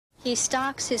He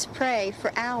stalks his prey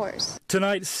for hours.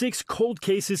 Tonight, 6 cold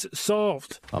cases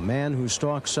solved. A man who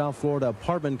stalks South Florida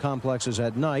apartment complexes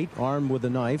at night, armed with a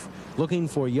knife, looking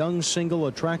for young, single,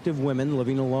 attractive women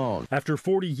living alone. After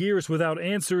 40 years without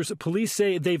answers, police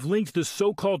say they've linked the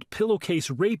so-called Pillowcase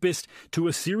Rapist to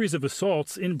a series of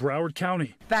assaults in Broward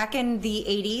County. Back in the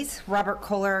 80s, Robert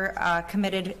Kohler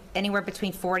committed anywhere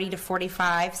between 40 to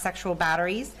 45 sexual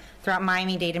batteries throughout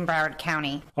Miami-Dade and Broward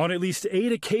County. On at least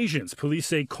 8 occasions, police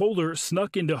say Kohler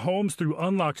snuck into homes through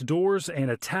unlocked doors and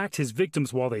attacked his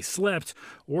victims while they slept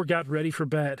or got ready for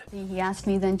bed. He asked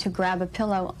me then to grab a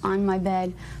pillow on my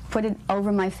bed, put it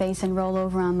over my face, and roll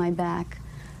over on my back.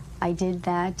 I did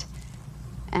that,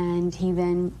 and he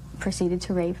then proceeded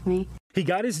to rape me. He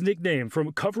got his nickname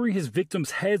from covering his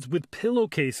victims' heads with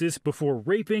pillowcases before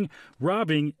raping,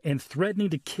 robbing, and threatening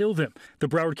to kill them. The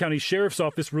Broward County Sheriff's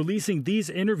Office releasing these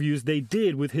interviews they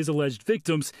did with his alleged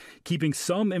victims, keeping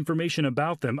some information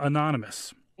about them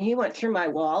anonymous. He went through my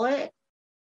wallet.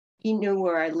 He knew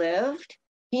where I lived.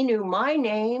 He knew my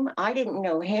name. I didn't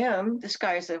know him. This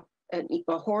guy's a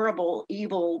horrible,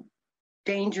 evil,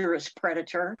 dangerous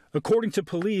predator. According to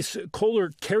police,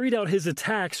 Kohler carried out his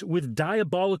attacks with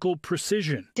diabolical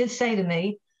precision. He did say to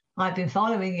me, "I've been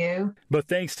following you." But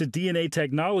thanks to DNA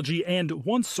technology and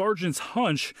one sergeant's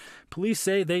hunch, police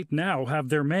say they now have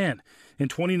their man. In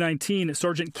 2019,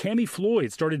 Sergeant Cammie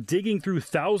Floyd started digging through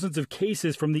thousands of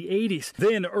cases from the 80s.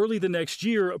 Then, early the next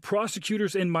year,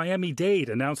 prosecutors in Miami-Dade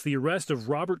announced the arrest of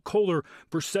Robert Kohler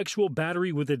for sexual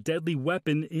battery with a deadly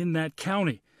weapon in that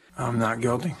county. I'm not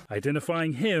guilty.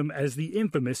 Identifying him as the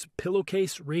infamous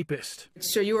Pillowcase Rapist.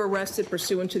 So you were arrested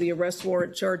pursuant to the arrest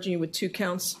warrant charging you with 2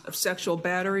 counts of sexual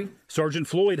battery? Sergeant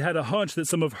Floyd had a hunch that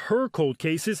some of her cold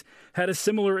cases had a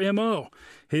similar M.O.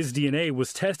 His DNA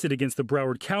was tested against the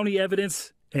Broward County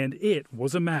evidence, and it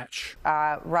was a match.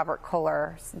 Robert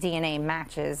Kohler's DNA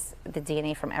matches the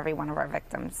DNA from every one of our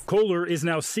victims. Kohler is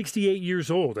now 68 years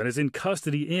old and is in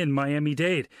custody in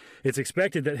Miami-Dade. It's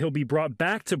expected that he'll be brought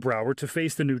back to Broward to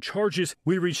face the new charges.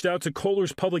 We reached out to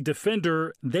Kohler's public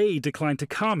defender. They declined to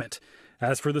comment.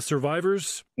 As for the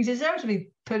survivors, He deserves to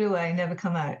be put away and never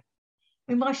come out.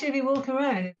 I mean, why should he be walking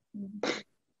around?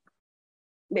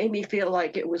 Made me feel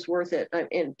like it was worth it,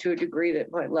 and to a degree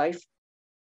that my life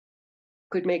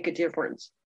could make a difference.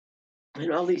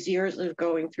 And all these years of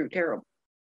going through terrible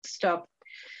stuff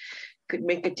could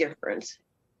make a difference.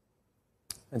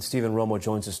 And Steven Romo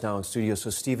joins us now in studio. So,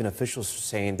 Steven, officials are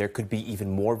saying there could be even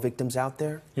more victims out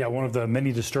there? Yeah, one of the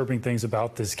many disturbing things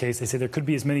about this case, they say there could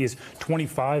be as many as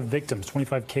 25 victims,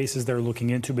 25 cases they're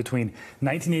looking into between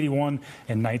 1981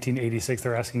 and 1986.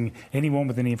 They're asking anyone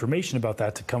with any information about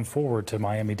that to come forward to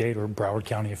Miami-Dade or Broward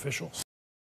County officials.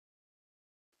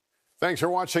 Thanks for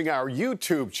watching our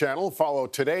YouTube channel. Follow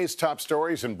today's top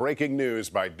stories and breaking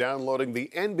news by downloading the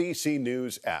NBC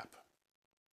News app.